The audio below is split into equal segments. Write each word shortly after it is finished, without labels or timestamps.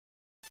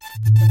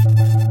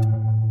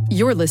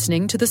You're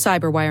listening to the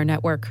Cyberwire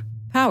Network,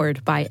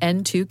 powered by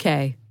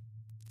N2K.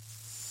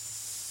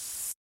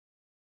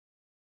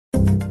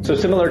 So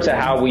similar to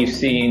how we've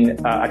seen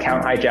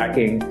account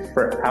hijacking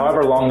for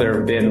however long there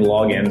have been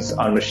logins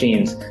on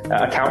machines,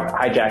 account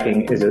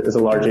hijacking is a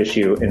large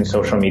issue in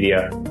social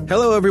media.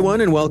 Hello, everyone,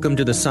 and welcome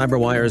to the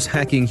CyberWire's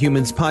Hacking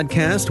Humans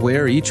podcast,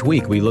 where each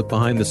week we look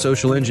behind the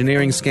social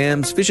engineering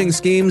scams, phishing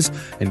schemes,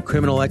 and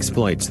criminal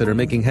exploits that are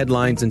making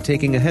headlines and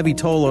taking a heavy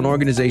toll on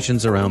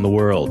organizations around the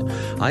world.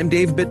 I'm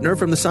Dave Bittner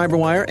from the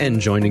CyberWire, and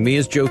joining me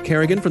is Joe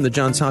Kerrigan from the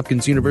Johns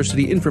Hopkins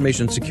University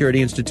Information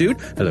Security Institute.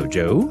 Hello,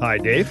 Joe. Hi,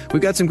 Dave.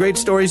 We've got some great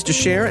stories to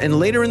share, and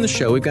later in the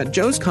show, we've got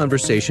Joe's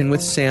conversation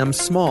with Sam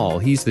Small.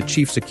 He's the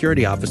Chief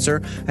Security Officer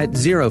at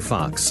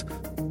ZeroFox.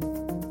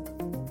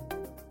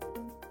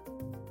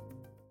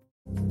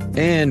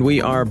 And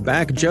we are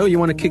back. Joe, you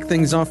want to kick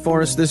things off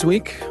for us this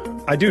week?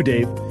 I do,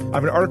 Dave. I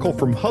have an article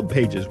from Hub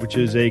Pages, which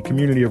is a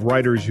community of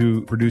writers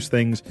who produce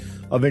things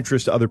of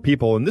interest to other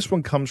people. And this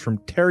one comes from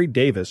Terry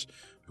Davis,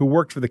 who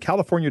worked for the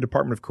California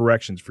Department of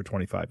Corrections for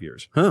 25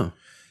 years. Huh.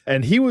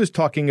 And he was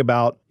talking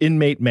about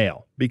inmate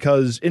mail,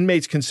 because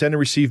inmates can send and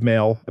receive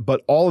mail,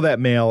 but all of that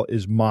mail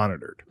is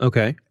monitored.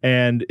 Okay.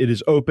 And it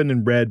is opened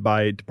and read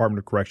by Department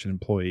of Correction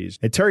employees.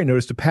 And Terry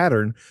noticed a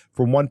pattern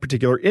from one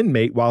particular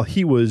inmate while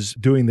he was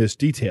doing this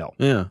detail.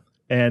 Yeah.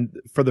 And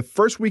for the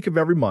first week of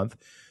every month,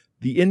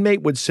 the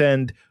inmate would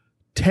send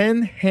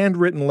 10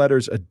 handwritten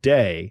letters a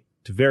day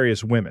to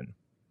various women.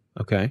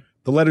 Okay.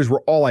 The letters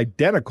were all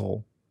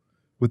identical,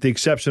 with the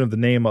exception of the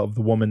name of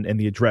the woman and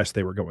the address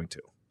they were going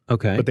to.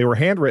 Okay. But they were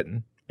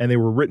handwritten, and they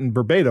were written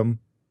verbatim,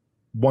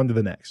 one to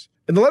the next.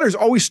 And the letters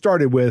always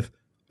started with,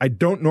 "I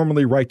don't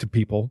normally write to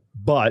people,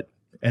 but,"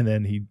 and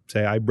then he'd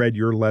say, "I read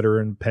your letter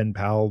in Pen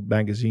Pal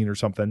magazine," or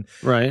something.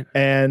 Right.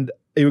 And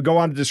he would go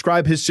on to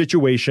describe his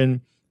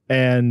situation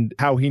and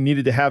how he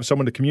needed to have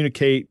someone to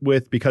communicate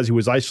with because he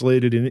was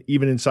isolated. And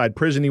even inside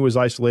prison, he was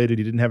isolated.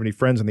 He didn't have any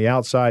friends on the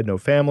outside, no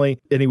family.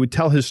 And he would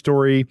tell his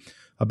story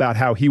about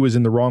how he was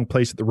in the wrong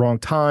place at the wrong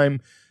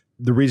time.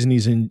 The reason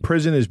he's in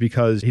prison is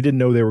because he didn't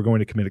know they were going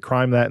to commit a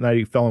crime that night.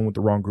 He fell in with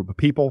the wrong group of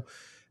people,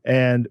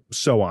 and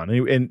so on.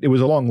 And it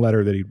was a long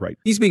letter that he'd write.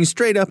 He's being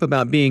straight up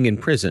about being in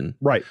prison.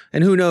 Right.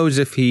 And who knows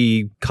if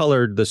he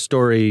colored the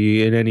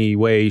story in any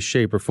way,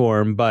 shape, or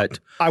form, but...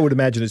 I would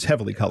imagine it's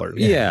heavily colored.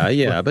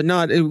 Yeah. But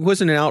it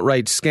wasn't an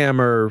outright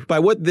scammer. By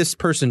what this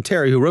person,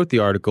 Terry, who wrote the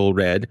article,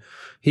 read,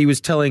 he was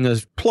telling a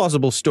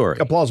plausible story.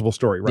 A plausible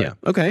story, right. Yeah,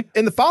 okay.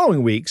 In the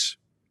following weeks,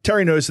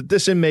 Terry noticed that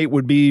this inmate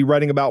would be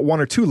writing about 1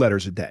 or 2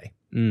 letters a day.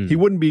 He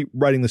wouldn't be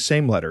writing the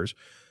same letters,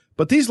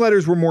 but these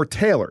letters were more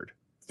tailored.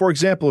 For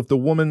example, if the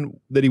woman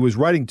that he was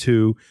writing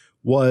to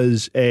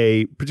was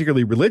a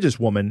particularly religious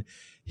woman,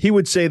 he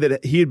would say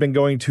that he had been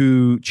going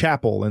to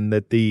chapel and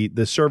that the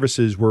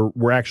services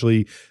were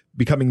actually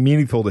becoming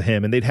meaningful to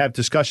him, and they'd have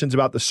discussions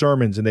about the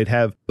sermons, and they'd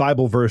have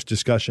Bible verse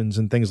discussions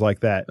and things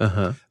like that.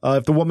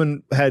 If the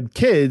woman had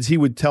kids, he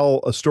would tell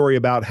a story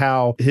about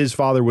how his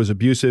father was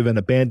abusive and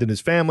abandoned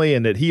his family,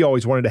 and that he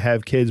always wanted to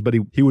have kids, but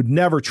he would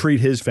never treat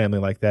his family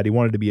like that. He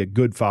wanted to be a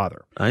good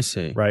father. I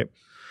see. Right?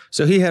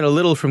 So he had a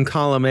little from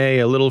column A,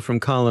 a little from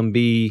column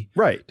B,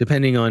 right?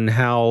 Depending on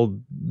how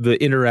the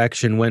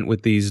interaction went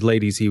with these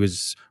ladies he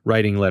was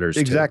writing letters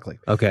to. Exactly.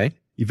 Okay.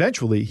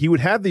 Eventually, he would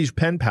have these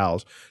pen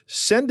pals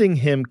sending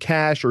him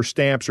cash or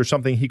stamps or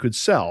something he could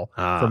sell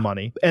for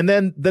money. And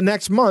then the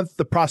next month,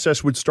 the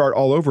process would start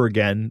all over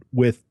again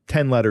with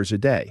 10 letters a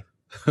day.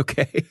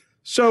 Okay.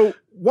 So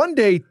one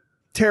day,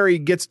 Terry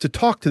gets to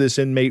talk to this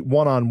inmate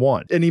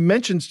one-on-one. And he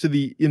mentions to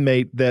the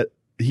inmate that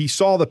he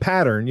saw the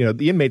pattern. You know,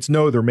 the inmates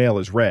know their mail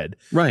is read.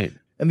 Right.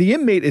 And the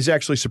inmate is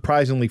actually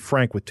surprisingly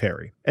frank with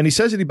Terry. And he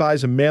says that he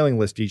buys a mailing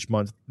list each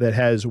month that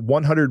has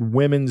 100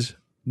 women's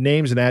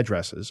names and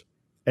addresses.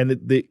 And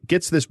it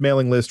gets this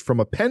mailing list from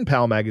a Pen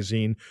Pal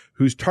magazine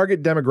whose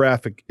target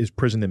demographic is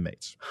prison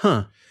inmates.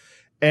 Huh.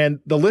 And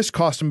the list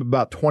cost him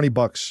about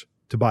 $20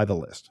 to buy the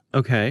list.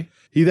 Okay.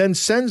 He then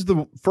sends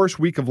the first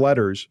week of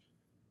letters,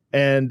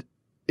 and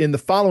in the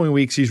following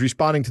weeks, he's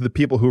responding to the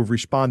people who have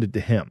responded to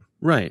him.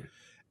 Right.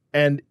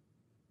 And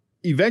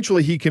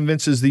eventually he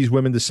convinces these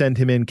women to send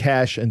him in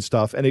cash and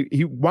stuff, and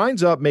he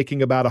winds up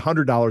making about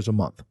 $100 a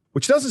month,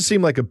 which doesn't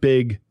seem like a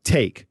big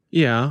take.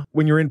 Yeah.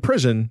 When you're in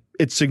prison,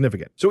 it's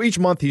significant. So each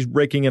month he's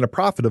raking in a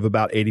profit of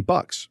about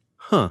 $80.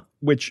 Huh.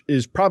 Which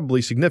is probably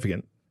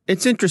significant.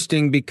 It's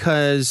interesting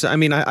because, I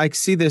mean, I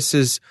see this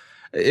as,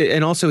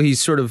 and also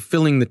he's sort of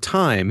filling the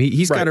time.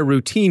 He's got a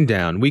routine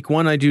down. Week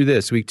 1, I do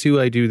this. Week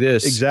 2, I do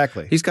this.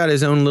 Exactly. He's got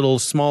his own little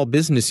small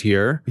business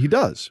here. He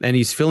does. And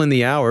he's filling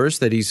the hours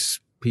that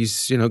he's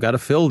got to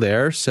fill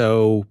there.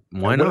 So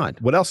why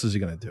not? What else is he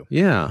going to do?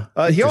 Yeah.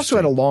 He also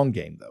had a long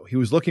game, though. He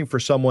was looking for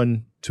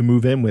someone to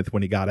move in with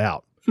when he got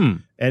out.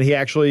 And he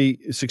actually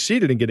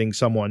succeeded in getting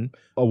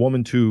a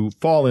woman to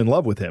fall in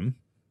love with him,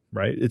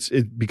 right?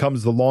 It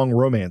becomes the long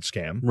romance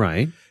scam.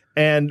 Right.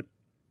 And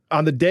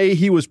on the day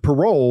he was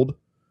paroled,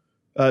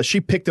 she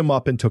picked him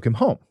up and took him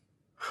home.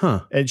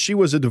 Huh. And she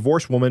was a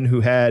divorced woman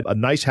who had a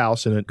nice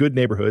house in a good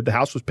neighborhood. The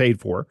house was paid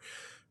for.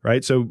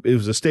 right? So it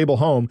was a stable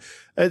home.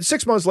 And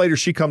 6 months later,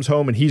 she comes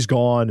home and he's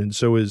gone, and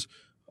so is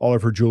all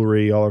of her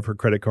jewelry, all of her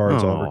credit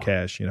cards, all of her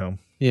cash, you know.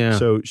 Yeah.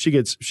 So she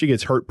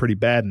gets hurt pretty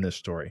bad in this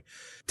story.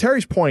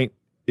 Terry's point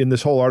in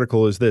this whole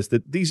article is this,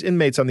 that these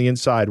inmates on the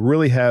inside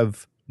really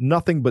have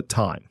nothing but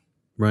time.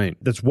 Right.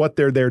 That's what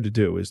they're there to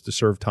do, is to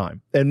serve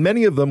time. And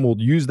many of them will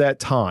use that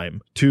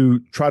time to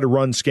try to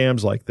run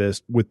scams like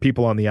this with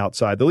people on the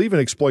outside. They'll even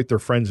exploit their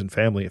friends and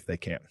family if they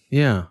can.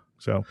 Yeah.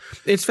 So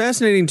it's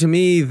fascinating to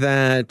me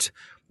that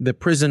the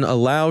prison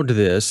allowed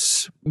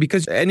this,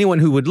 because anyone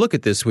who would look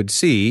at this would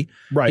see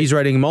he's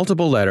writing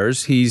multiple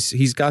letters.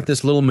 He's got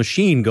this little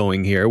machine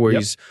going here where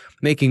he's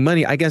making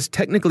money. I guess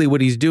technically what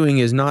he's doing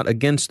is not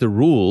against the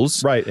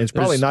rules. Right. It's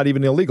probably not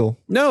even illegal.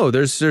 No,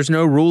 there's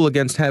no rule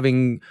against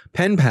having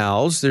pen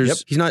pals.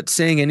 He's not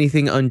saying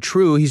anything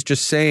untrue. He's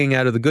just saying,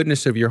 out of the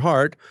goodness of your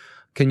heart,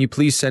 can you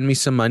please send me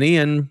some money?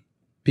 And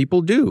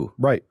people do.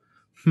 Right.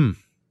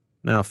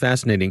 Now,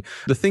 fascinating.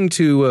 The thing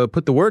to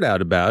put the word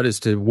out about is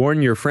to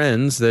warn your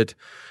friends that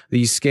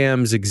these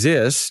scams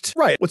exist.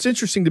 Right. What's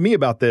interesting to me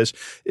about this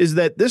is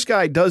that this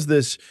guy does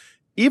this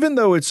even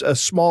though it's a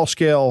small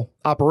scale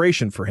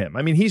operation for him.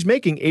 I mean, he's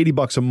making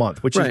 $80 a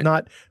month, which is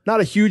not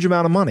a huge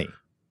amount of money.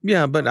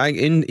 Yeah, but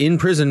in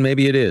prison,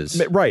 maybe it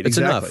is. Right. It's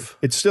exactly. enough.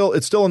 It's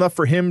still enough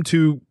for him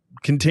to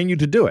continue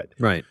to do it.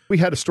 Right. We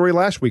had a story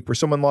last week where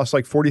someone lost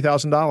like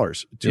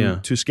 $40,000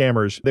 to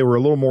scammers. They were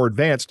a little more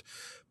advanced.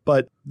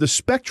 But the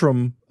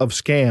spectrum of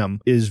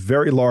scam is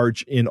very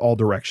large in all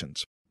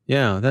directions.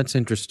 Yeah, that's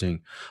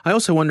interesting. I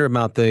also wonder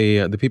about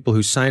the people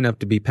who sign up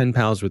to be pen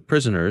pals with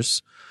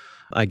prisoners.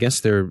 I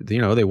guess they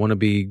want to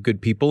be good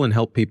people and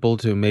help people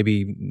to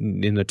maybe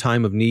in a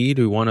time of need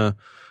who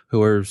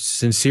are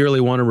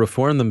sincerely want to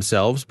reform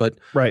themselves, but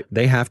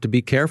they have to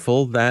be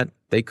careful that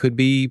they could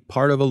be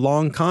part of a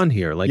long con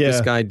here, like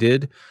this guy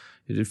did,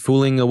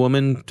 fooling a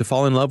woman to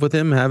fall in love with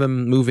him, have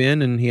him move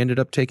in, and he ended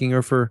up taking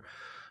her for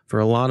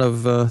a lot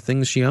of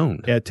things she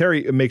owned. Yeah,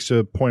 Terry makes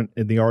a point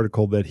in the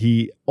article that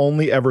he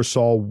only ever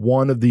saw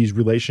one of these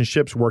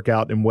relationships work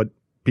out in what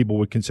people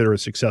would consider a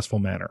successful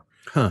manner.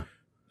 Huh.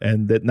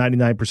 And that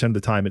 99% of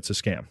the time it's a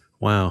scam.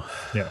 Wow.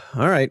 Yeah.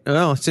 All right.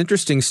 Well, it's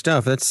interesting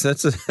stuff.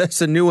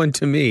 That's a new one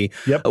to me.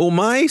 Yep. Well,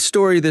 my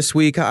story this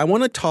week, I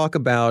want to talk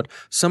about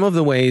some of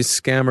the ways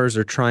scammers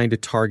are trying to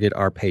target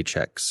our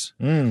paychecks.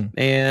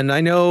 And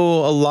I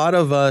know a lot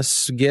of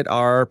us get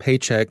our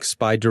paychecks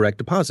by direct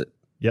deposit.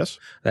 Yes.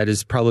 That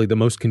is probably the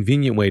most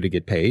convenient way to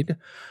get paid.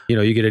 You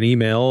know, you get an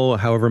email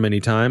however many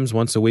times,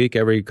 once a week,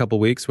 every couple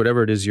of weeks,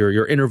 whatever it is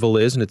your interval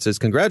is, and it says,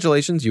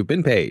 congratulations, you've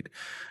been paid.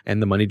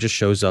 And the money just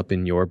shows up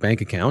in your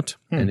bank account,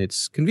 and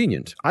it's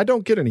convenient. I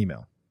don't get an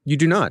email. You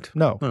do not?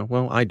 No. Oh,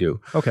 well, I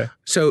do. Okay.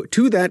 So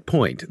to that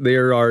point,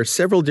 there are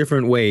several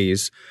different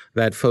ways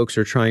that folks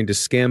are trying to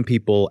scam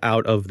people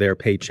out of their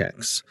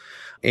paychecks.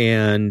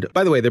 And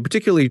by the way, they're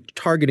particularly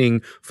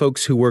targeting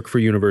folks who work for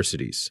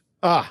universities.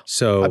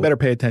 So I better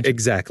pay attention.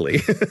 Exactly.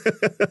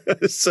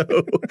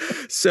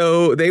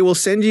 So they will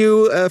send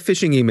you a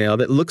phishing email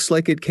that looks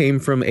like it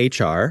came from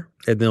HR,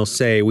 and they'll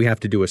say, we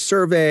have to do a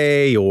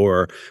survey,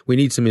 or we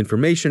need some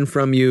information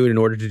from you in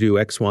order to do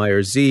X, Y,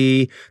 or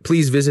Z.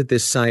 Please visit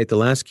this site.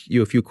 They'll ask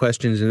you a few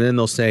questions, and then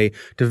they'll say,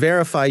 to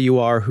verify you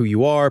are who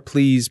you are,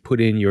 please put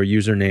in your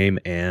username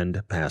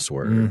and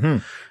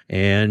password.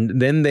 And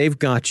then they've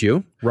got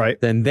you. Right.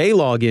 Then they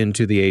log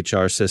into the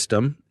HR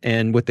system,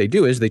 and what they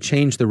do is they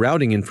change the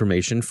routing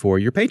information for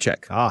your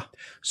paycheck.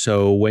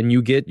 So when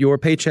you get your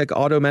paycheck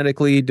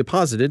automatically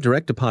deposited,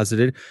 direct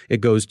deposited,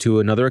 it goes to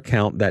another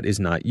account that is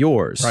not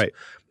yours. Right.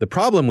 The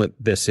problem with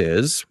this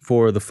is,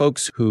 for the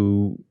folks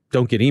who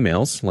don't get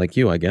emails, like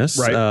you, I guess,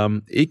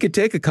 it could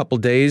take a couple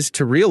days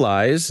to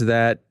realize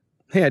that,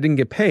 hey, I didn't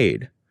get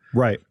paid.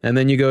 Right. And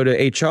then you go to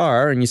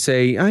HR and you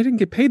say, I didn't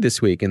get paid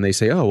this week. And they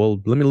say, oh,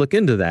 well, let me look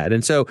into that.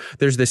 And so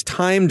there's this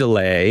time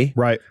delay.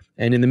 Right.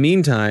 And in the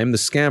meantime, the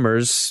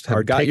scammers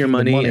have got your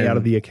money, out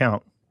of the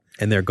account.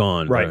 And they're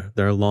gone. Right.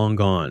 They're long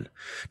gone.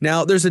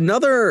 Now, there's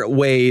another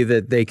way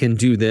that they can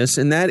do this,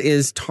 and that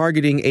is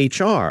targeting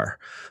HR.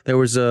 There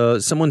was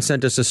someone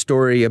sent us a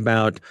story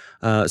about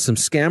some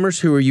scammers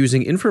who were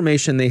using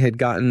information they had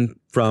gotten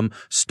from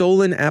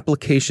stolen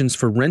applications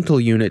for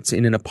rental units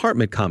in an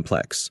apartment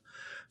complex.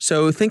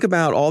 So think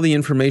about all the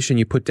information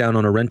you put down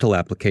on a rental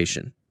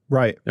application.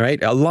 Right. Right.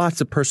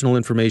 Lots of personal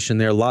information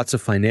there, lots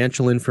of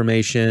financial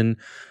information,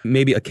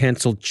 maybe a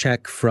canceled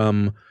check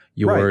from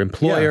your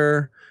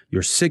employer.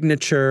 Your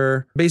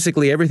signature,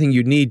 basically everything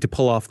you need to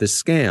pull off this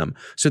scam.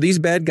 So these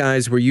bad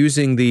guys were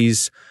using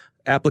these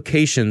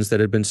applications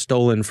that had been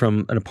stolen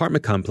from an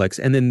apartment complex,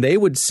 and then they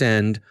would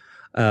send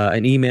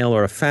an email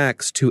or a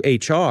fax to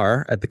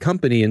HR at the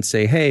company and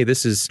say, hey,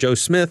 this is Joe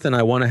Smith, and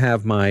I want to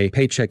have my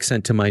paycheck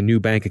sent to my new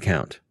bank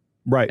account.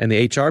 Right. And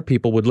the HR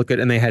people would look at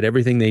it, and they had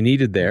everything they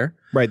needed there.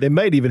 Right. They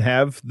might even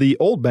have the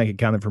old bank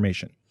account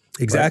information.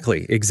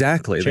 Exactly.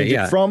 Change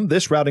it from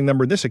this routing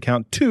number in this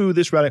account to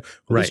this routing.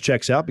 Well, Right. This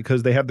checks out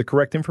because they have the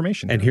correct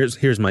information. And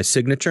here's my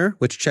signature,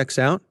 which checks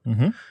out.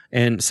 Mm-hmm.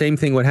 And same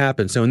thing would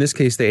happen. So in this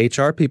case, the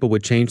HR people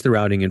would change the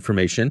routing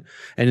information.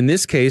 And in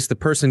this case, the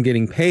person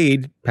getting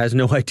paid has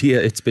no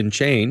idea it's been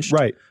changed.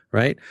 Right.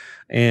 Right.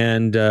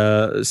 And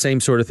same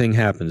sort of thing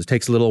happens. It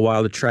takes a little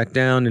while to track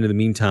down. And in the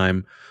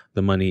meantime,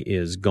 the money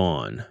is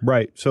gone.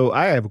 Right. So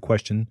I have a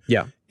question.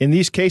 Yeah. In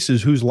these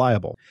cases, who's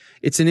liable?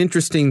 It's an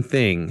interesting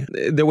thing.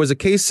 There was a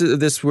case of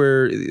this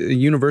where a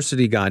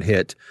university got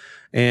hit,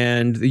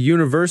 and the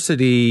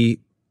university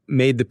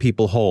made the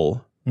people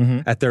whole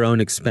at their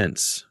own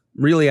expense,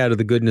 really out of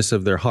the goodness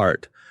of their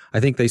heart. I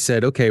think they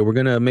said, okay, we're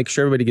going to make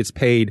sure everybody gets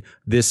paid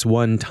this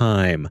one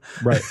time.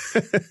 Right.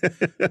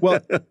 Well,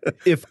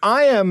 if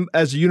I am,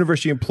 as a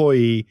university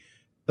employee,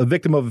 a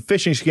victim of a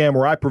phishing scam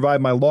where I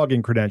provide my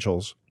login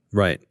credentials,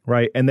 Right.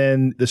 right, and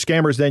then the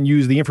scammers then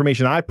use the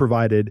information I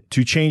provided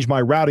to change my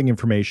routing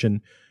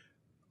information,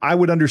 I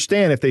would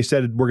understand if they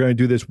said we're going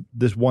to do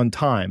this one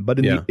time.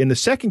 But in the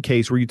second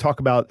case where you talk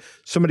about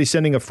somebody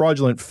sending a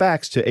fraudulent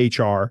fax to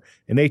HR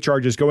and HR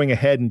just going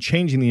ahead and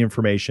changing the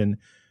information,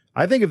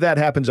 I think if that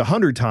happens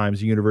 100 times,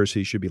 the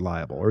university should be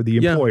liable, or the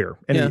employer,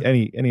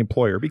 any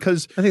employer,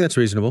 because I think that's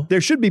reasonable. there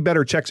should be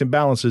better checks and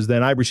balances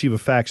than I receive a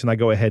fax and I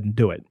go ahead and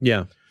do it.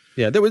 Yeah.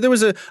 Yeah, there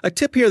was a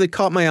tip here that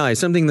caught my eye,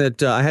 something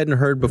that I hadn't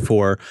heard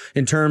before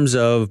in terms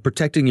of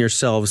protecting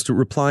yourselves to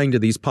replying to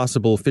these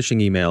possible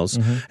phishing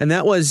emails. And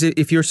that was,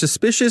 if you're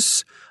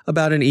suspicious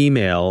about an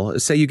email,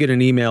 say you get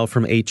an email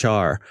from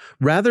HR,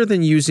 rather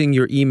than using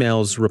your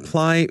email's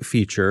reply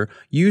feature,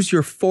 use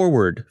your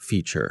forward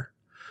feature.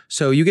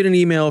 So you get an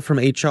email from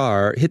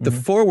HR, hit the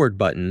forward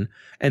button,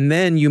 and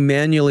then you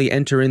manually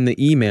enter in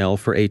the email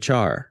for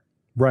HR.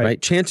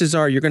 Right? Chances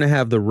are you're going to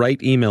have the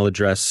right email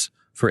address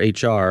for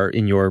HR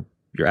in your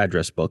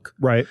address book.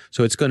 Right.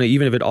 So it's going to,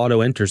 even if it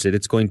auto enters it,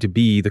 it's going to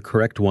be the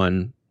correct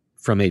one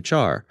from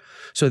HR.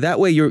 So that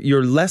way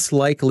you're less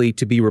likely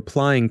to be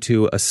replying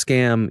to a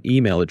scam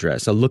email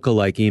address, a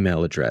lookalike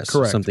email address,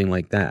 Correct. something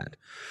like that.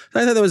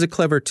 I thought that was a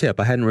clever tip.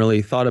 I hadn't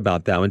really thought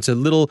about that. It's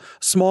a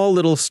small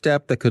little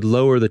step that could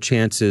lower the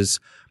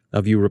chances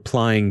of you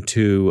replying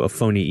to a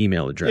phony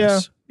email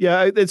address.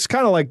 Yeah. It's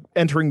kind of like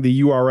entering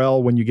the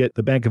URL when you get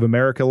the Bank of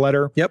America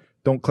letter. Yep.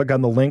 Don't click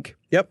on the link.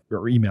 Yep.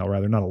 Or email,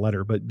 rather, not a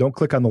letter, but don't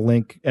click on the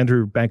link,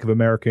 enter Bank of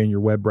America in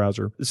your web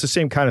browser. It's the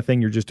same kind of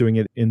thing. You're just doing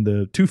it in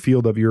the to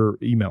field of your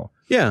email.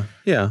 Yeah.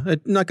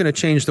 It's not going to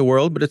change the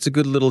world, but it's a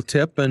good little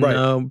tip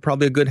and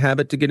probably a good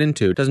habit to get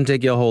into. It doesn't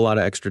take you a whole lot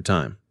of extra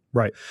time.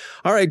 Right.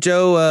 All right,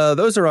 Joe,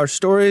 those are our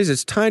stories.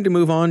 It's time to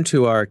move on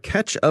to our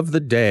catch of the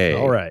day.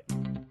 All right.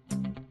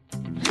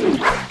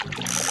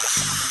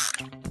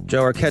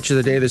 Joe, our catch of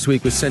the day this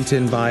week was sent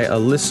in by a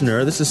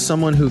listener. This is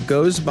someone who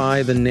goes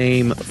by the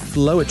name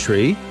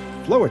Flowetry.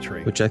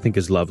 Flowetry. Which I think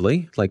is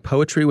lovely, like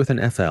poetry with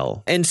an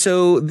FL. And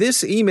so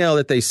this email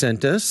that they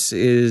sent us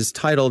is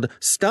titled,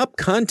 Stop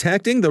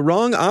Contacting the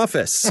Wrong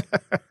Office.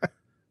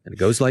 And it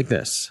goes like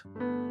this.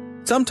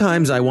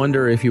 Sometimes I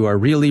wonder if you are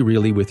really,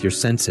 really with your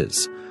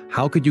senses.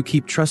 How could you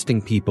keep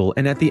trusting people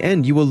and at the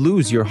end you will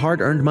lose your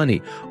hard-earned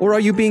money? Or are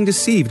you being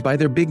deceived by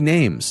their big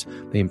names?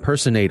 They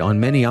impersonate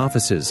on many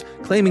offices,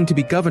 claiming to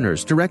be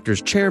governors,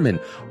 directors, chairmen,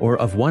 or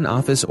of one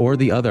office or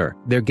the other.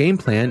 Their game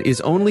plan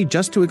is only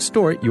just to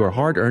extort your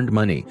hard-earned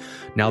money.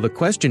 Now the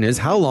question is,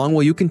 how long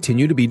will you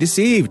continue to be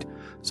deceived?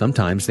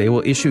 Sometimes they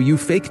will issue you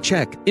fake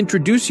check,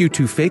 introduce you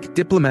to fake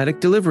diplomatic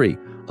delivery,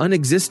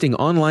 unexisting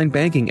online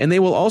banking, and they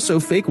will also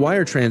fake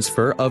wire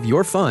transfer of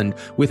your fund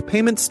with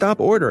payment stop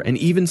order and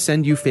even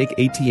send you fake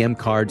ATM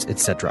cards,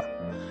 etc.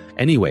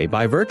 Anyway,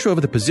 by virtue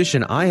of the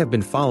position I have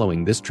been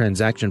following this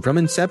transaction from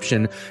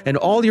inception and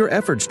all your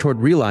efforts toward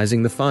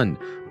realizing the fund,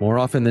 more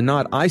often than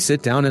not, I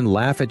sit down and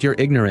laugh at your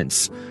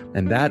ignorance,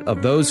 and that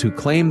of those who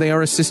claim they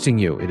are assisting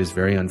you. It is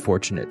very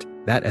unfortunate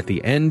that at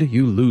the end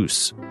you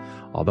lose.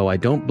 Although I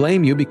don't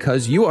blame you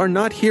because you are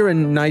not here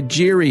in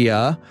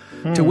Nigeria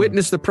to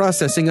witness the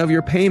processing of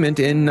your payment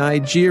in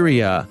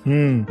Nigeria.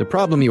 The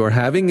problem you are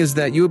having is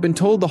that you have been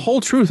told the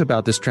whole truth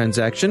about this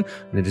transaction,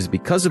 and it is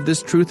because of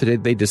this truth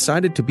that they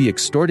decided to be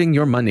extorting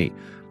your money.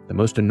 The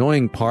most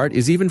annoying part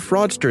is even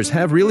fraudsters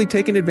have really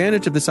taken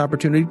advantage of this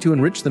opportunity to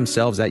enrich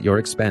themselves at your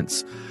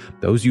expense.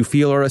 Those you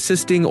feel are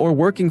assisting or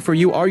working for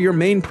you are your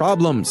main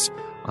problems.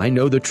 I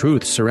know the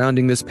truth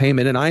surrounding this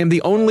payment, and I am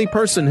the only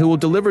person who will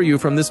deliver you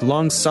from this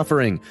long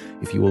suffering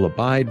if you will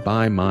abide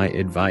by my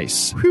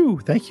advice. Whew,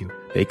 thank you.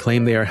 They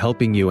claim they are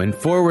helping you and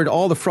forward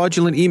all the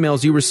fraudulent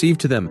emails you receive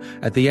to them.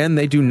 At the end,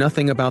 they do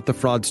nothing about the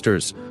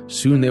fraudsters.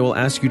 Soon they will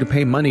ask you to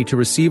pay money to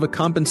receive a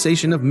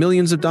compensation of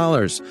millions of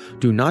dollars.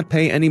 Do not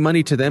pay any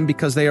money to them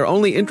because they are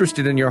only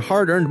interested in your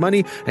hard-earned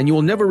money and you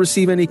will never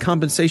receive any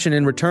compensation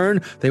in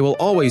return. They will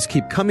always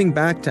keep coming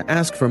back to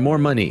ask for more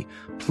money.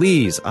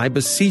 Please, I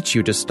beseech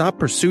you to stop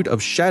pursuit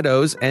of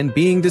shadows and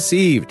being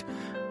deceived.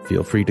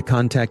 Feel free to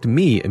contact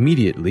me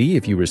immediately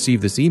if you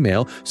receive this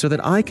email so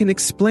that I can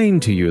explain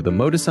to you the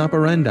modus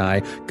operandi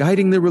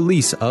guiding the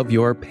release of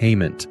your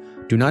payment.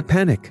 Do not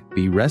panic.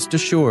 Be rest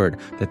assured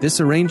that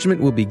this arrangement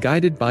will be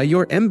guided by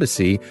your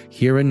embassy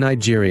here in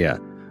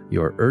Nigeria.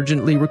 You're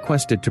urgently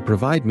requested to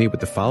provide me with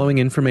the following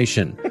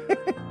information.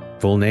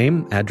 Full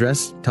name,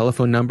 address,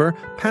 telephone number,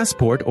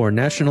 passport or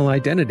national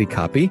identity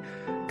copy.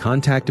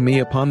 Contact me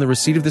upon the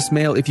receipt of this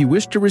mail if you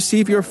wish to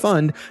receive your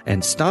fund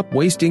and stop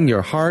wasting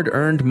your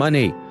hard-earned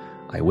money.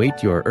 I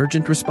wait your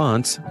urgent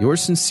response. Yours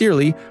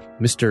sincerely,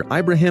 Mr.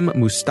 Ibrahim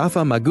Mustafa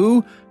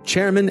Magoo,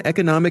 Chairman,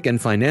 Economic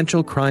and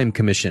Financial Crime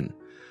Commission.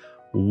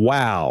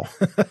 Wow.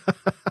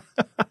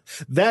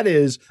 That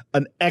is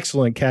an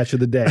excellent catch of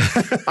the day.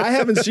 I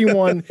haven't seen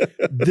one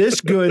this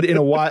good in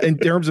a while in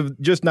terms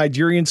of just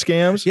Nigerian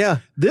scams. Yeah.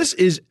 This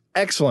is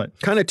excellent.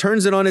 Kind of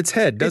turns it on its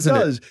head, doesn't it?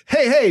 It does.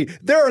 Hey,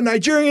 there are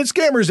Nigerian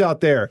scammers out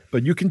there,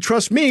 but you can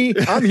trust me.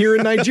 I'm here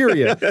in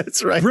Nigeria.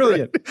 That's right.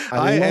 Brilliant.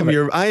 I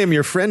am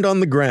your friend on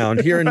the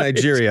ground here in Right.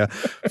 Nigeria.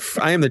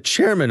 I am the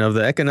chairman of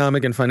the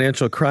Economic and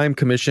Financial Crime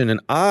Commission,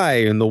 and I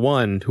am the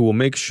one who will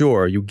make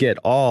sure you get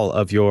all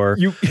of your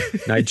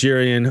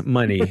Nigerian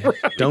money. Right.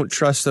 Don't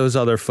trust those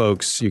other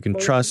folks. You can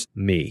trust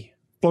me.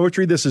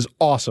 Poetry, this is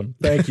awesome.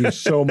 Thank you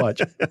so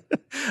much.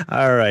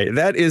 All right.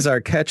 That is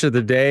our catch of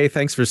the day.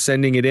 Thanks for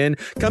sending it in.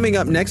 Coming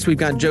up next, we've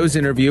got Joe's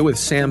interview with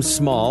Sam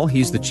Small.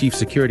 He's the Chief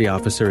Security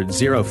Officer at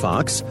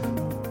ZeroFox.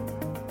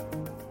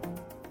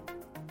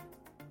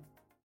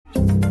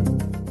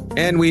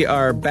 And we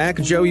are back.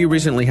 Joe, you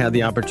recently had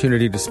the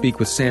opportunity to speak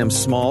with Sam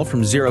Small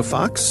from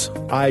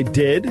ZeroFox. I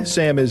did.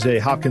 Sam is a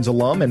Hopkins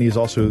alum, and he's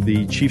also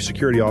the Chief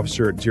Security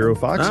Officer at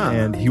ZeroFox.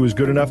 And he was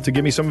good enough to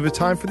give me some of his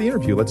time for the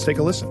interview. Let's take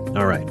a listen.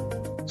 All right.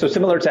 So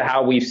similar to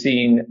how we've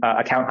seen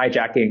account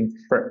hijacking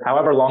for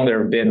however long there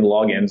have been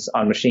logins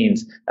on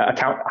machines,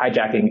 account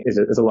hijacking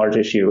is a large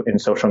issue in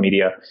social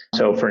media.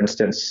 So for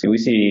instance, we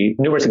see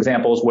numerous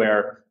examples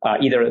where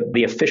either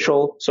the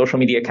official social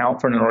media account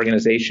for an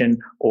organization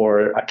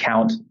or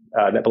account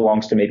that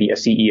belongs to maybe a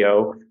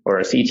CEO or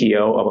a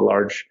CTO of a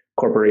large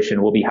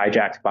corporation will be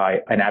hijacked by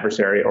an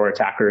adversary or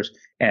attackers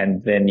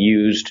and then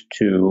used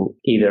to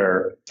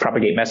either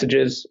propagate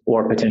messages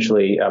or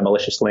potentially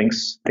malicious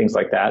links, things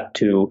like that,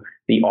 to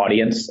the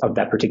audience of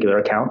that particular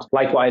account.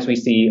 Likewise, we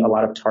see a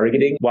lot of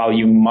targeting. While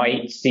you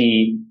might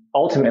see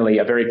ultimately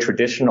a very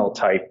traditional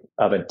type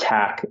of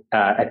attack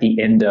at the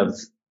end of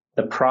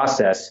the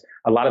process,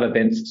 a lot of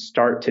events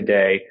start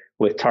today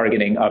with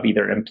targeting of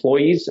either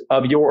employees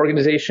of your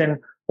organization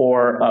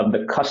or of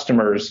the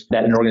customers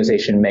that an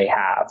organization may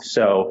have.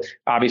 So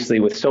obviously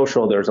with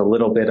social, there's a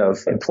little bit of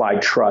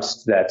implied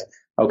trust that,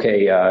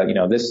 okay,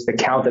 this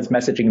account that's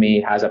messaging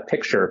me has a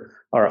picture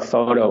or a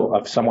photo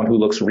of someone who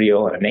looks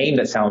real and a name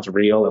that sounds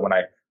real. And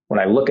when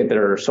I look at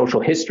their social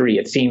history,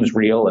 it seems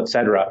real, et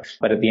cetera.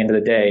 But at the end of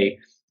the day,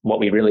 what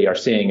we really are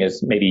seeing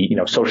is maybe,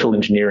 social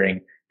engineering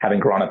having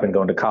grown up and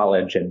going to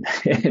college and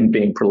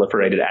being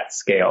proliferated at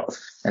scale.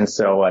 And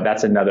so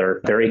that's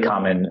another very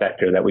common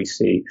vector that we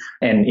see.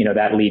 And,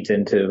 that leads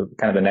into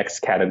kind of the next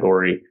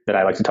category that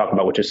I like to talk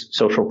about, which is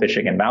social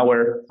phishing and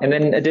malware. And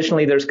then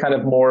additionally, there's kind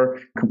of more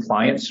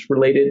compliance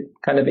related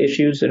kind of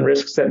issues and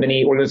risks that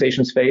many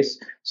organizations face.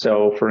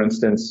 So for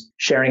instance,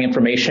 sharing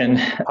information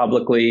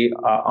publicly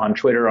on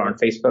Twitter or on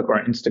Facebook or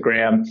on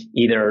Instagram,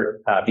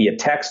 either via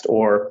text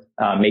or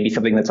maybe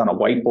something that's on a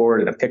whiteboard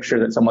and a picture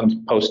that someone's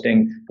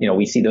posting.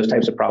 We see those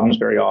types of problems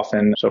very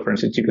often. So for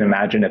instance, you can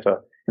imagine if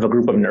a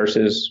group of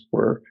nurses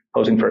were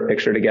posing for a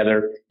picture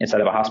together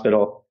inside of a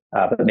hospital,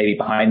 but maybe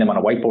behind them on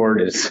a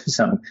whiteboard is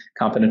some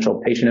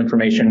confidential patient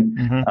information.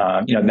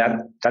 Mm-hmm.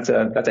 That's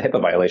a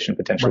HIPAA violation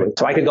potentially. Right.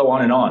 So I could go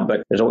on and on,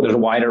 but there's a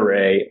wide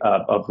array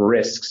of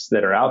risks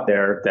that are out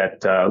there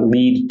that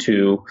lead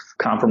to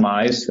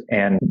compromise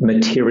and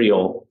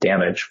material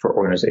damage for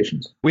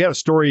organizations. We had a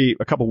story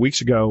a couple of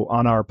weeks ago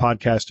on our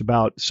podcast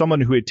about someone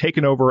who had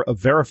taken over a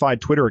verified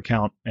Twitter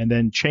account and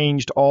then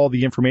changed all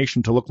the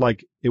information to look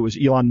like it was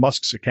Elon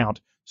Musk's account,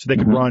 so they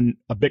could run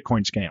a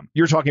Bitcoin scam.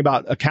 You're talking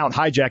about account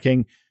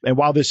hijacking. And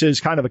while this is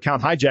kind of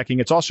account hijacking,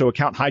 it's also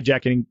account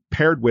hijacking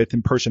paired with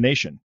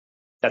impersonation.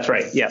 That's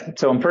right. Yeah.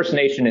 So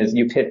impersonation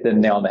you've hit the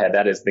nail on the head.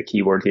 That is the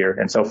key word here.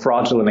 And so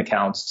fraudulent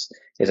accounts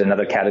is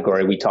another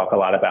category we talk a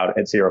lot about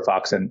at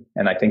ZeroFox.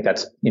 And I think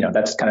that's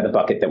kind of the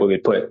bucket that we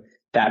would put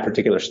that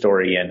particular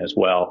story in as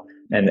well.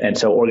 And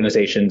so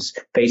organizations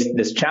face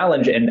this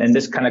challenge. And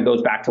this kind of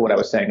goes back to what I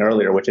was saying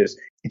earlier, which is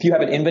if you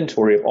have an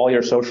inventory of all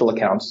your social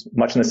accounts,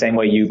 much in the same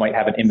way you might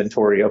have an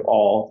inventory of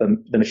all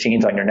the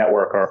machines on your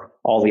network or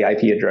all the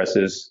IP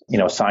addresses,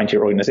 assigned to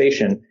your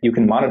organization, you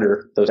can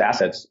monitor those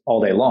assets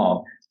all day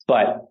long.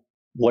 But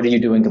what are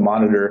you doing to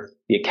monitor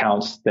the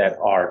accounts that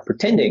are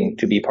pretending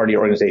to be part of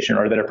your organization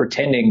or that are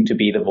pretending to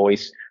be the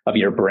voice of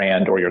your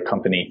brand or your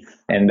company?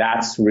 And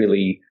that's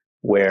really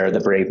where the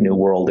brave new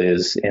world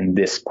is in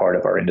this part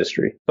of our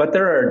industry. But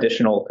there are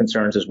additional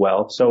concerns as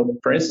well. So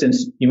for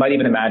instance, you might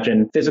even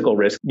imagine physical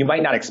risk. You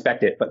might not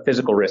expect it, but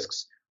physical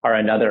risks are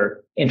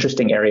another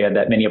interesting area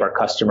that many of our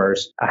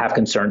customers have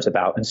concerns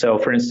about. And so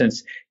for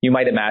instance, you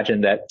might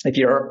imagine that if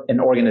you're an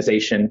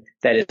organization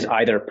that is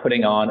either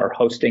putting on or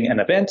hosting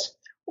an event,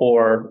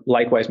 or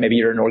likewise, maybe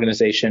you're an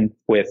organization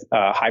with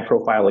high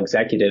profile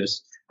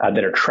executives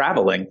that are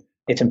traveling,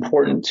 it's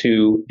important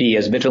to be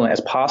as vigilant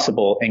as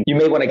possible. And you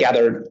may want to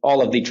gather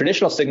all of the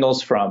traditional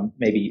signals from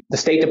maybe the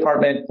State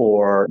Department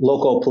or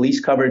local police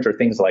coverage or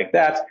things like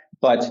that.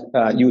 But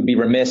you would be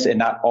remiss in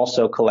not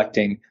also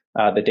collecting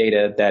the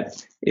data that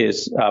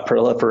is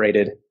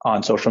proliferated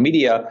on social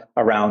media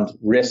around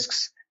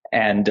risks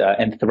and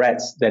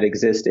threats that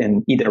exist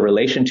in either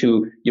relation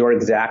to your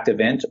exact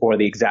event or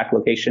the exact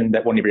location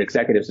that one of your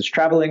executives is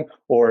traveling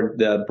or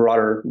the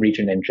broader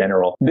region in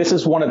general. This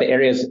is one of the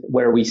areas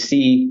where we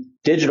see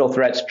digital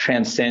threats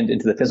transcend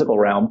into the physical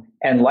realm.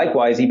 And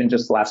likewise, even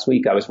just last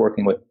week, I was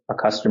working with a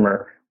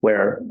customer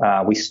where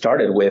we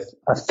started with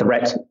a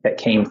threat that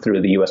came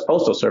through the U.S.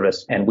 Postal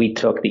Service, and we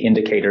took the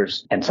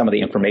indicators and some of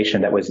the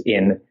information that was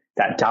in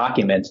that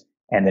document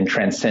and then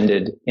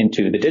transcended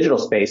into the digital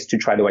space to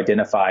try to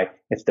identify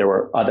if there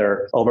were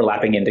other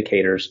overlapping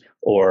indicators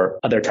or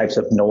other types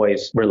of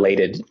noise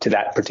related to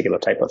that particular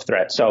type of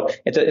threat. So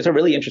it's a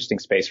really interesting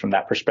space from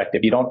that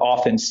perspective. You don't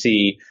often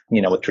see,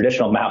 with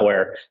traditional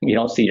malware, you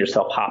don't see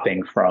yourself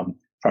hopping from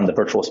the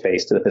virtual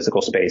space to the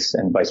physical space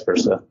and vice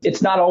versa.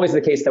 It's not always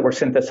the case that we're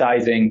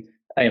synthesizing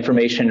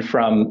information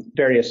from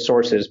various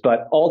sources,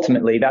 but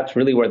ultimately that's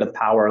really where the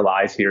power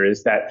lies here,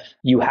 is that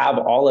you have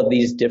all of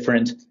these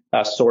different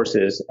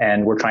sources,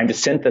 and we're trying to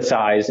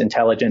synthesize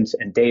intelligence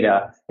and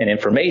data and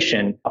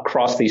information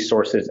across these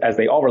sources as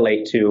they all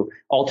relate to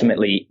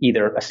ultimately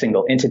either a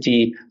single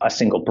entity, a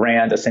single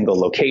brand, a single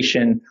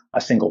location,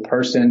 a single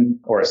person,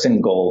 or a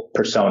single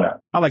persona.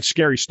 I like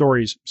scary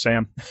stories,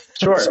 Sam.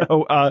 Sure.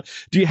 So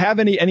do you have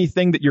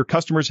anything that your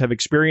customers have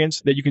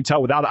experienced that you can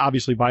tell without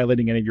obviously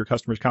violating any of your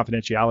customers'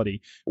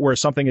 confidentiality, where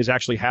something has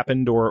actually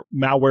happened or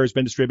malware has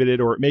been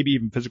distributed or maybe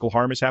even physical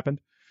harm has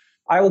happened?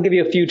 I will give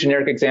you a few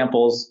generic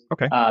examples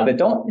that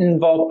don't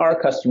involve our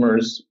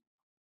customers,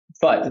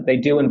 but they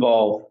do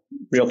involve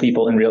real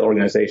people in real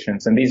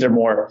organizations. And these are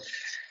more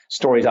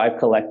stories I've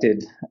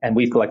collected and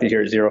we've collected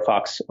here at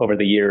ZeroFox over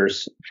the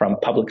years from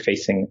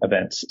public-facing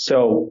events.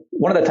 So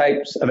one of the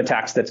types of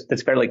attacks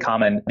that's fairly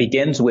common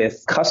begins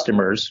with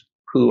customers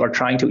who are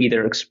trying to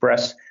either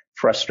express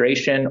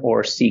frustration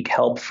or seek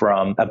help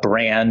from a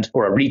brand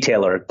or a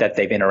retailer that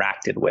they've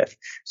interacted with.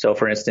 So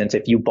for instance,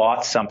 if you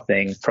bought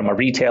something from a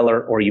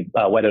retailer or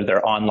whether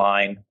they're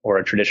online or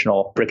a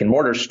traditional brick and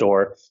mortar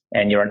store,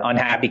 and you're an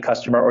unhappy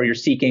customer or you're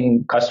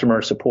seeking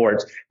customer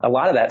support, a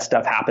lot of that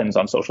stuff happens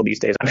on social these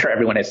days. I'm sure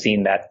everyone has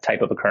seen that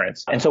type of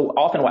occurrence. And so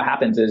often what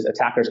happens is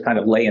attackers kind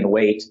of lay in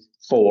wait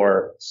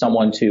for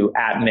someone to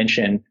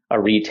mention a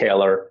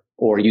retailer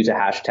or use a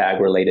hashtag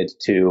related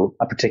to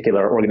a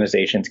particular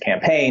organization's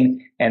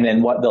campaign. And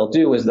then what they'll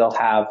do is they'll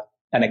have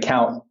an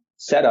account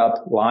set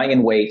up, lying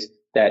in wait,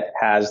 that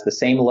has the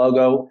same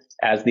logo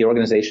as the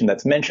organization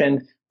that's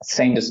mentioned,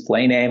 same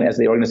display name as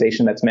the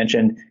organization that's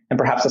mentioned, and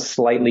perhaps a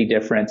slightly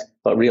different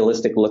but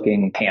realistic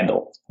looking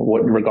handle,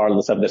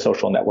 regardless of the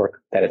social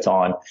network that it's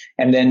on.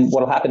 And then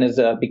what will happen is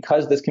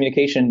because this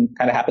communication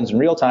kind of happens in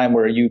real time,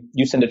 where you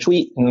send a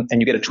tweet and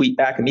you get a tweet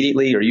back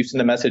immediately, or you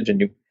send a message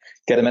and you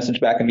get a message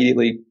back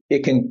immediately,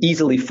 it can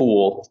easily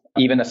fool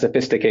even a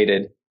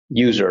sophisticated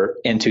user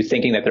into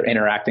thinking that they're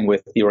interacting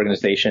with the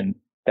organization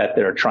that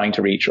they're trying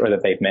to reach or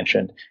that they've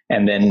mentioned.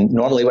 And then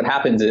normally what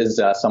happens is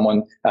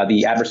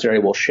the adversary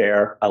will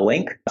share a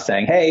link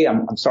saying, hey,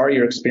 I'm sorry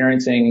you're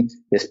experiencing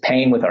this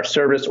pain with our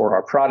service or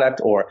our product,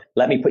 or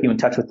let me put you in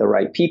touch with the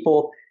right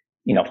people.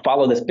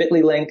 Follow this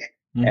bit.ly link.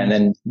 Mm-hmm. And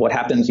then what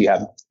happens? You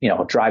have,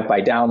 a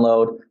drive-by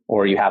download,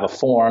 or you have a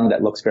form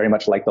that looks very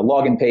much like the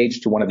login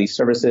page to one of these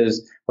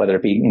services, whether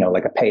it be,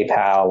 like a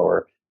PayPal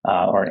or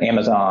an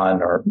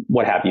Amazon or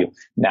what have you.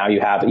 Now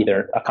you have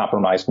either a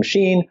compromised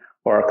machine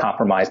or a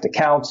compromised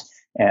account.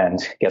 And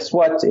guess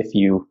what? If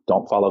you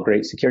don't follow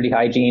great security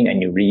hygiene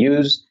and you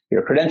reuse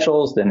your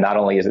credentials, then not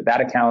only is it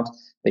that account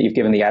that you've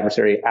given the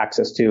adversary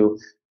access to,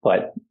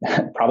 but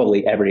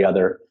probably every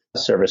other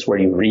service where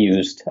you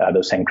reused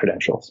those same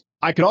credentials.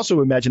 I could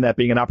also imagine that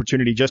being an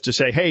opportunity just to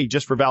say, hey,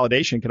 just for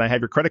validation, can I have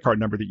your credit card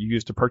number that you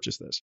used to purchase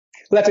this?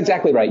 Well, that's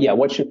exactly right. Yeah.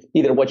 What's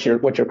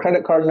your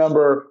credit card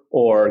number,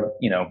 or,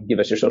 give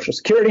us your social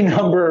security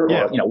number,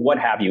 or, what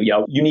have you.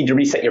 You need to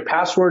reset your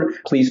password.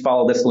 Please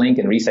follow this link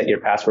and reset your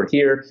password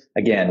here.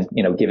 Again,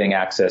 giving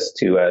access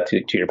to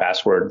your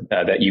password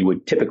that you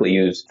would typically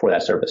use for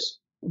that service.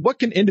 What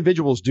can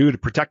individuals do to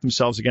protect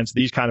themselves against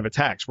these kind of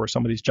attacks where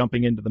somebody's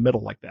jumping into the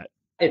middle like that?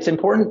 It's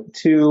important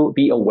to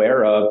be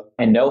aware of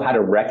and know how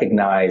to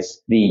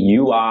recognize the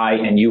UI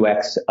and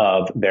UX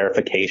of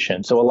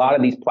verification. So a lot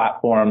of these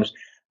platforms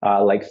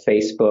like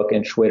Facebook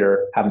and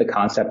Twitter have the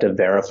concept of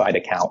verified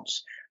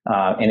accounts.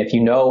 And if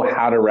you know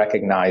how to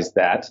recognize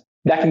that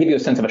can give you a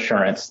sense of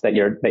assurance that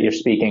you're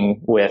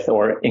speaking with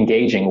or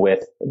engaging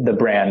with the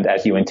brand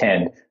as you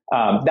intend.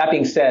 That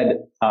being said,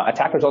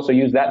 attackers also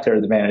use that to their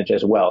advantage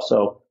as well.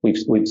 So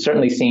we've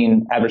certainly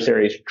seen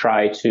adversaries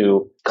try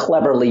to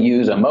cleverly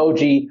use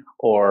emoji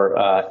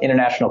or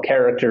international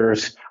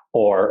characters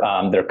or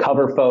their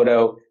cover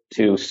photo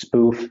to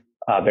spoof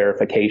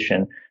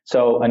verification.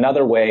 So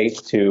another way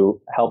to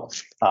help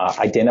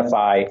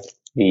identify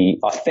the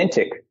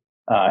authentic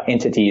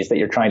entities that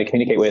you're trying to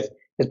communicate with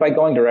is by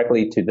going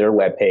directly to their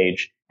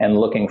webpage and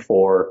looking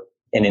for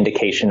an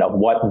indication of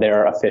what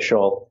their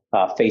official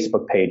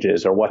Facebook page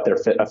is or what their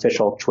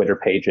official Twitter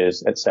page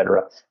is, et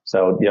cetera.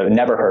 So, it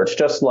never hurts.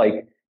 Just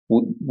like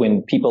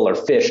when people are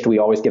phished, we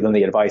always give them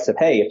the advice of,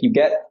 hey, if you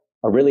get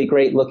a really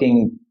great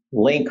looking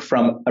link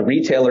from a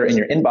retailer in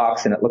your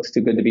inbox and it looks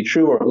too good to be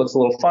true, or it looks a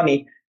little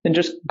funny, then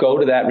just go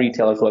to that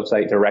retailer's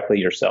website directly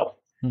yourself.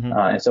 Mm-hmm.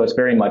 And so it's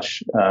very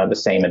much the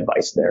same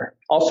advice there.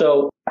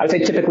 Also, I would say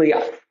typically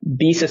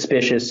be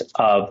suspicious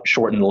of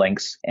shortened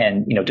links.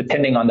 And,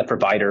 depending on the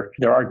provider,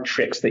 there are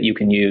tricks that you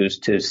can use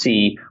to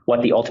see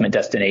what the ultimate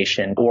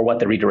destination or what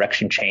the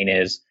redirection chain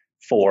is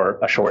for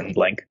a shortened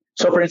link.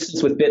 So for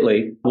instance, with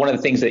Bitly, one of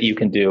the things that you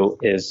can do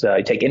is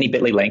take any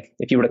Bitly link.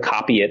 If you were to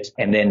copy it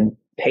and then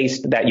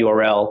paste that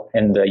URL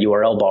in the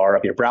URL bar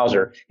of your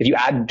browser, if you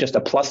add just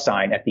a plus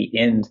sign at the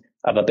end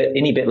of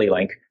any Bitly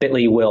link,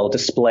 Bitly will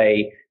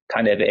display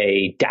kind of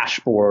a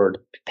dashboard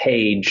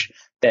page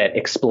that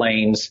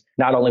explains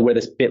not only where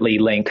this Bitly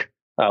link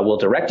will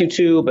direct you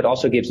to, but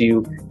also gives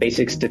you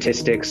basic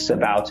statistics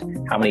about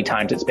how many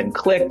times it's been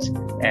clicked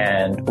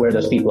and where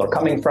those people are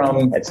coming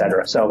from, et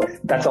cetera. So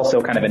that's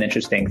also kind of an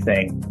interesting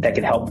thing that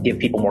can help give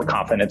people more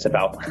confidence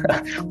about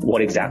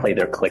what exactly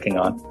they're clicking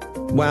on.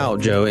 Wow,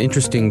 Joe,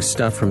 interesting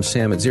stuff from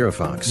Sam at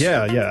ZeroFox.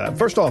 Yeah.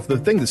 First off, the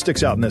thing that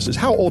sticks out in this is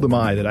how old am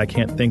I that I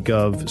can't think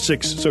of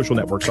 6 social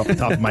networks off the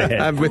top of my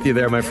head? I'm with you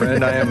there, my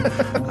friend.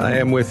 I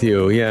am with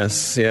you.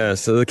 Yes.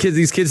 So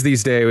these kids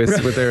these days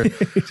with their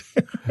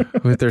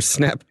with their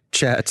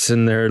Snapchats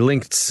and their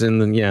links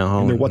and their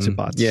WhatsApp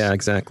bots. Yeah,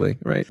 exactly.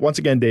 Right. Once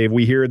again, Dave,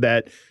 we hear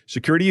that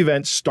security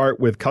events start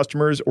with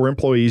customers or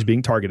employees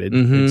being targeted.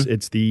 Mm-hmm.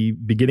 It's the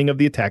beginning of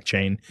the attack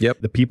chain.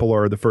 Yep. The people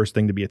are the first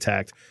thing to be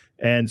attacked.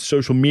 And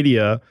social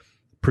media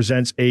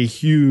presents a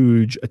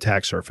huge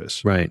attack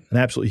surface. Right. An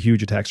absolutely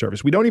huge attack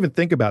surface. We don't even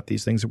think about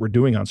these things that we're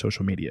doing on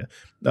social media.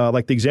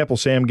 Like the example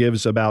Sam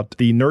gives about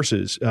the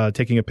nurses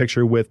taking a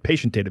picture with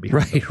patient data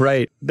behind them.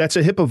 Right. That's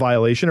a HIPAA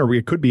violation, or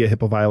it could be a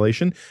HIPAA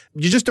violation.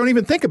 You just don't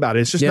even think about it.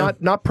 It's just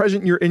not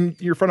present in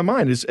your front of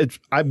mind. It's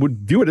I would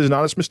view it as an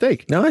honest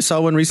mistake. No, I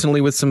saw one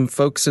recently with some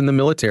folks in the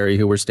military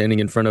who were standing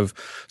in front of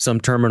some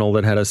terminal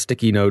that had a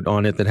sticky note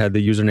on it that had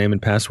the username and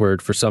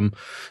password for some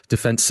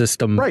defense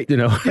system. Right.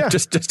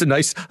 Just a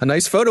nice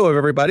photo of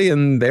everybody,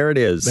 and there it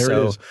is. There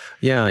it is.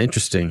 Yeah,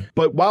 interesting.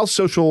 But while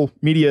social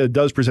media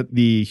does present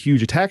the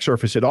huge attack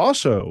surface, it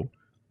also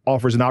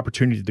offers an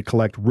opportunity to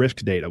collect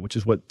risk data, which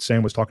is what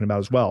Sam was talking about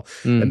as well.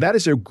 And that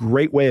is a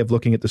great way of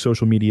looking at the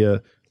social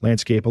media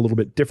landscape a little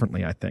bit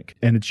differently, I think.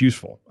 And it's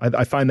useful.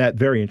 I find that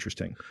very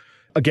interesting.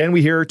 Again,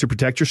 we're here to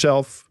protect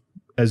yourself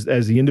as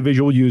the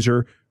individual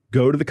user.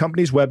 Go to the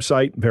company's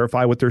website,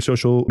 verify what their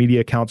social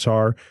media accounts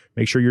are,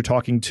 make sure you're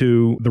talking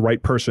to the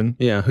right person.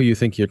 Yeah, who you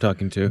think you're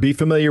talking to. Be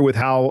familiar with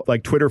how,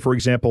 like Twitter, for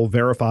example,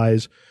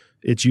 verifies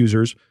its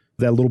users,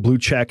 that little blue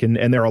check. And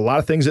there are a lot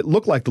of things that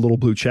look like the little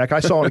blue check. I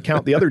saw an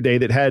account the other day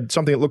that had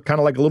something that looked kind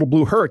of like a little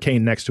blue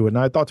hurricane next to it. And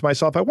I thought to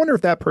myself, I wonder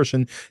if that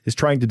person is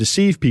trying to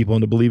deceive people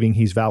into believing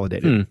he's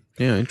validated.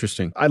 Yeah,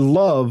 interesting. I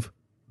love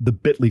the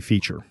Bitly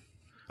feature.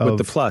 With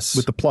the plus.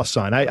 With the plus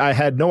sign. I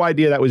had no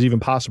idea that was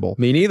even possible.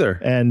 Me neither.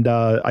 And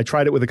I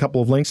tried it with a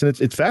couple of links, and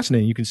it's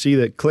fascinating. You can see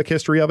the click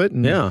history of it.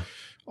 And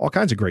all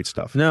kinds of great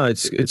stuff. No,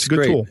 it's a good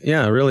great tool.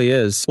 Yeah, it really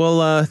is.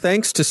 Well,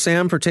 thanks to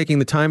Sam for taking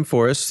the time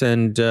for us,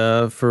 and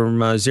from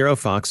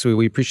ZeroFox.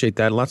 We appreciate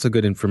that. Lots of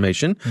good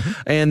information. Mm-hmm.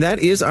 And that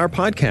is our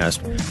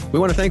podcast. We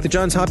want to thank the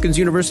Johns Hopkins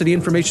University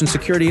Information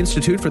Security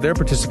Institute for their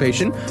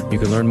participation. You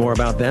can learn more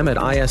about them at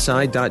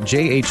isi.jhu.edu.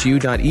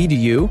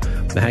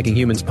 The Hacking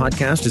Humans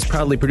podcast is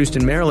proudly produced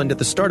in Maryland at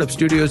the startup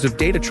studios of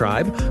Data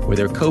Tribe, where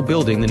they're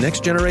co-building the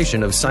next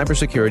generation of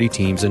cybersecurity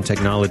teams and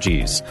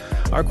technologies.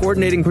 Our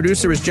coordinating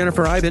producer is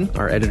Jennifer Iben.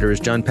 Our editor is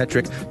John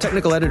Petrick.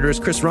 Technical editor is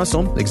Chris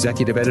Russell.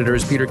 Executive editor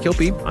is Peter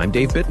Kilpie. I'm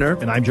Dave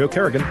Bittner. And I'm Joe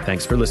Kerrigan.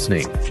 Thanks for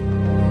listening.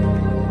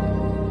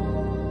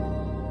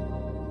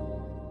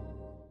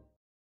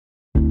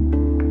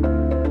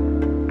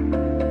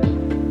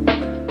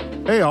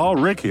 Hey all,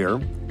 Rick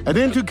here. At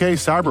N2K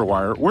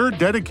Cyberwire, we're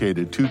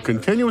dedicated to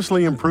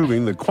continuously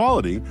improving the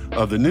quality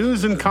of the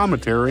news and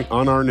commentary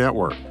on our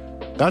network.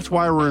 That's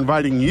why we're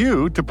inviting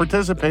you to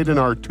participate in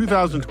our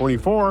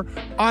 2024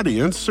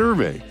 audience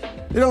survey.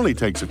 It only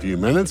takes a few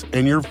minutes,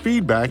 and your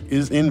feedback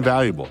is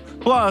invaluable.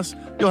 Plus,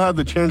 you'll have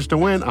the chance to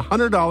win a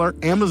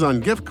 $100 Amazon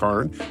gift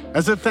card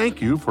as a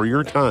thank you for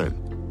your time.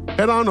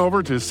 Head on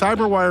over to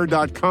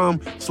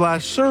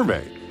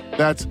cyberwire.com/survey.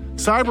 That's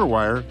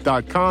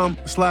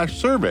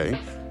cyberwire.com/survey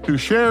to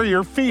share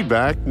your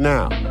feedback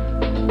now.